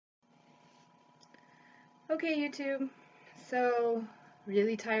Okay, YouTube. So,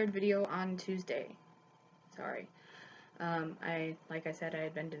 really tired video on Tuesday. Sorry. Like I said, I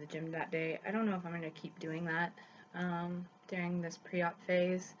had been to the gym that day. I don't know if I'm going to keep doing that during this pre-op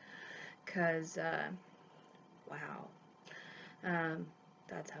phase, because, wow. Um,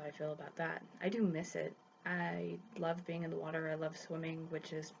 that's how I feel about that. I do miss it. I love being in the water. I love swimming,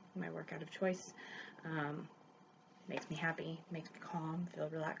 which is my workout of choice. Makes me happy, makes me calm, feel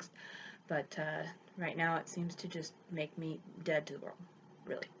relaxed. But right now it seems to just make me dead to the world.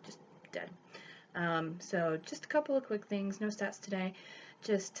 Really, just dead. So just a couple of quick things, no stats today,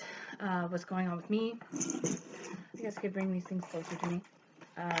 just what's going on with me. I guess I could bring these things closer to me.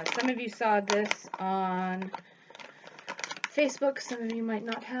 Some of you saw this on Facebook, some of you might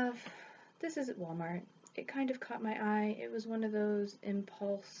not have. This is at Walmart. It kind of caught my eye. It was one of those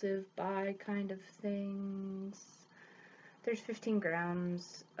impulsive buy kind of things. There's 15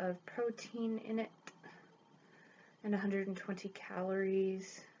 grams of protein in it and 120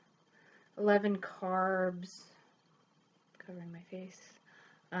 calories, 11 carbs, covering my face,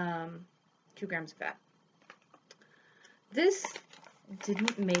 2 grams of fat. This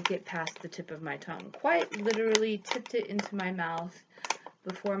didn't make it past the tip of my tongue. Quite literally tipped it into my mouth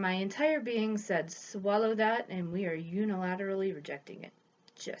before my entire being said, swallow that, and we are unilaterally rejecting it,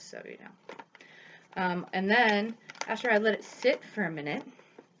 just so you know. And then, after I let it sit for a minute,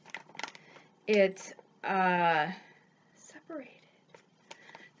 it separated.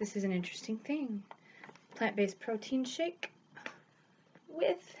 This is an interesting thing. Plant-based protein shake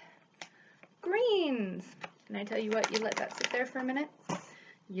with greens. And I tell you what, you let that sit there for a minute,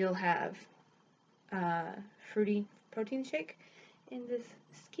 you'll have fruity protein shake in this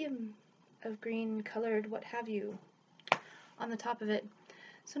skim of green colored what have you on the top of it.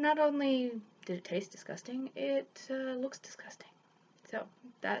 So not only did it taste disgusting, it looks disgusting. So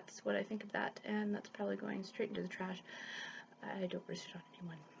that's what I think of that, and that's probably going straight into the trash. I don't wish it on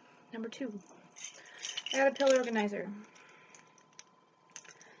anyone. Number 2, I got a pill organizer.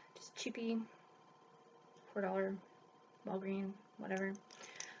 Just cheapy, $4, Walgreens, whatever.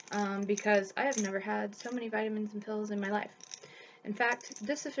 Because I have never had so many vitamins and pills in my life. In fact,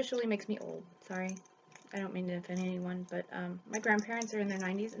 this officially makes me old. Sorry. I don't mean to offend anyone, but my grandparents are in their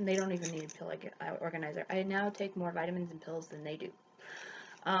 90s and they don't even need a pill organizer. I now take more vitamins and pills than they do.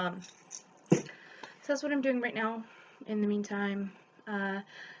 So that's what I'm doing right now. In the meantime, to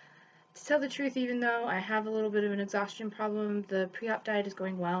tell the truth, even though I have a little bit of an exhaustion problem, the pre-op diet is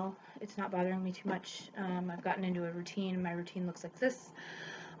going well. It's not bothering me too much. I've gotten into a routine. My routine looks like this.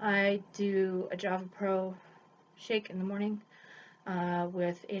 I do a Java Pro shake in the morning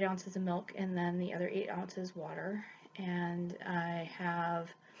with 8 ounces of milk and then the other 8 ounces water. And I have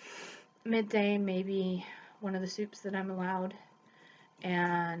midday maybe one of the soups that I'm allowed,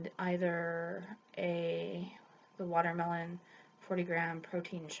 and either the watermelon 40-gram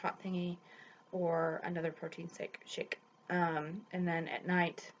protein shot thingy or another protein shake. And then at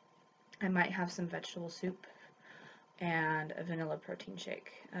night I might have some vegetable soup and a vanilla protein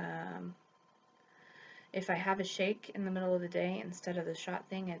shake. If I have a shake in the middle of the day instead of the shot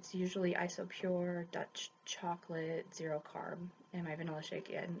thing, it's usually Isopure Dutch chocolate 0 carb, and my vanilla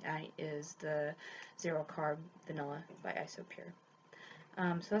shake is the 0 carb vanilla by Isopure.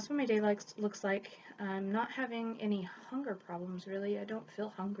 So that's what my day looks like. I'm not having any hunger problems, really. I don't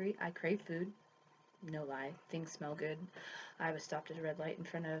feel hungry. I crave food. No lie. Things smell good. I was stopped at a red light in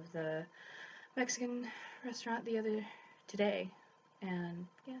front of the Mexican restaurant today, and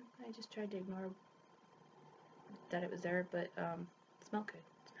yeah, I just tried to ignore that it was there, but it smelled good.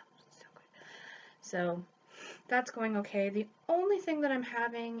 It smelled so good. So that's going okay. The only thing that I'm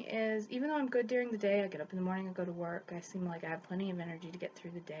having is, even though I'm good during the day, I get up in the morning, I go to work, I seem like I have plenty of energy to get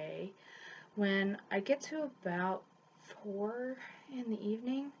through the day. When I get to about 4 in the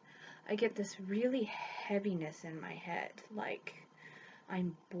evening, I get this really heaviness in my head, like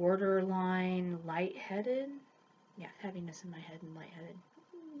I'm borderline lightheaded. Yeah, heaviness in my head and lightheaded.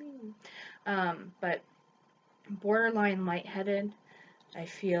 But borderline lightheaded. I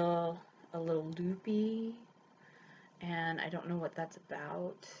feel a little loopy, and I don't know what that's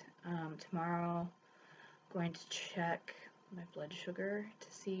about. Tomorrow, I'm going to check my blood sugar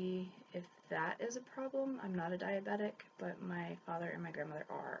to see if that is a problem. I'm not a diabetic, but my father and my grandmother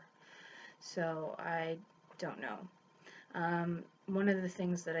are, so I don't know. One of the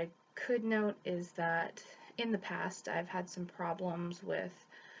things that I could note is that in the past I've had some problems with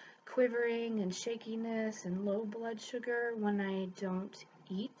quivering and shakiness and low blood sugar when I don't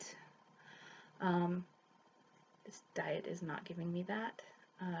eat. This diet is not giving me that.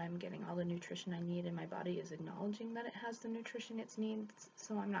 I'm getting all the nutrition I need, and my body is acknowledging that it has the nutrition it needs,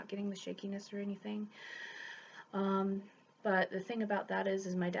 so I'm not getting the shakiness or anything. But the thing about that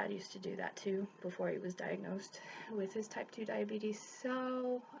is my dad used to do that too before he was diagnosed with his type 2 diabetes.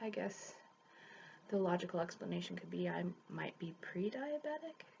 So I guess the logical explanation could be I might be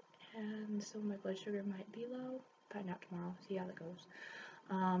pre-diabetic, and so my blood sugar might be low. Find out tomorrow, see how that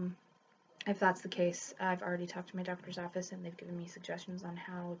goes. If that's the case, I've already talked to my doctor's office and they've given me suggestions on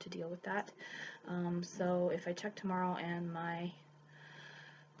how to deal with that. So if I check tomorrow and my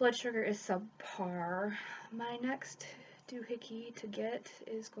blood sugar is subpar, my next doohickey to get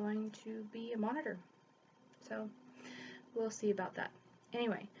is going to be a monitor. So we'll see about that.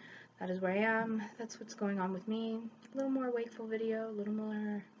 Anyway, that is where I am. That's what's going on with me. A little more wakeful video, a little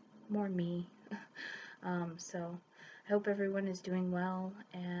more me. So I hope everyone is doing well,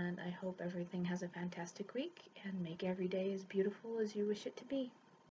 and I hope everything has a fantastic week, and make every day as beautiful as you wish it to be.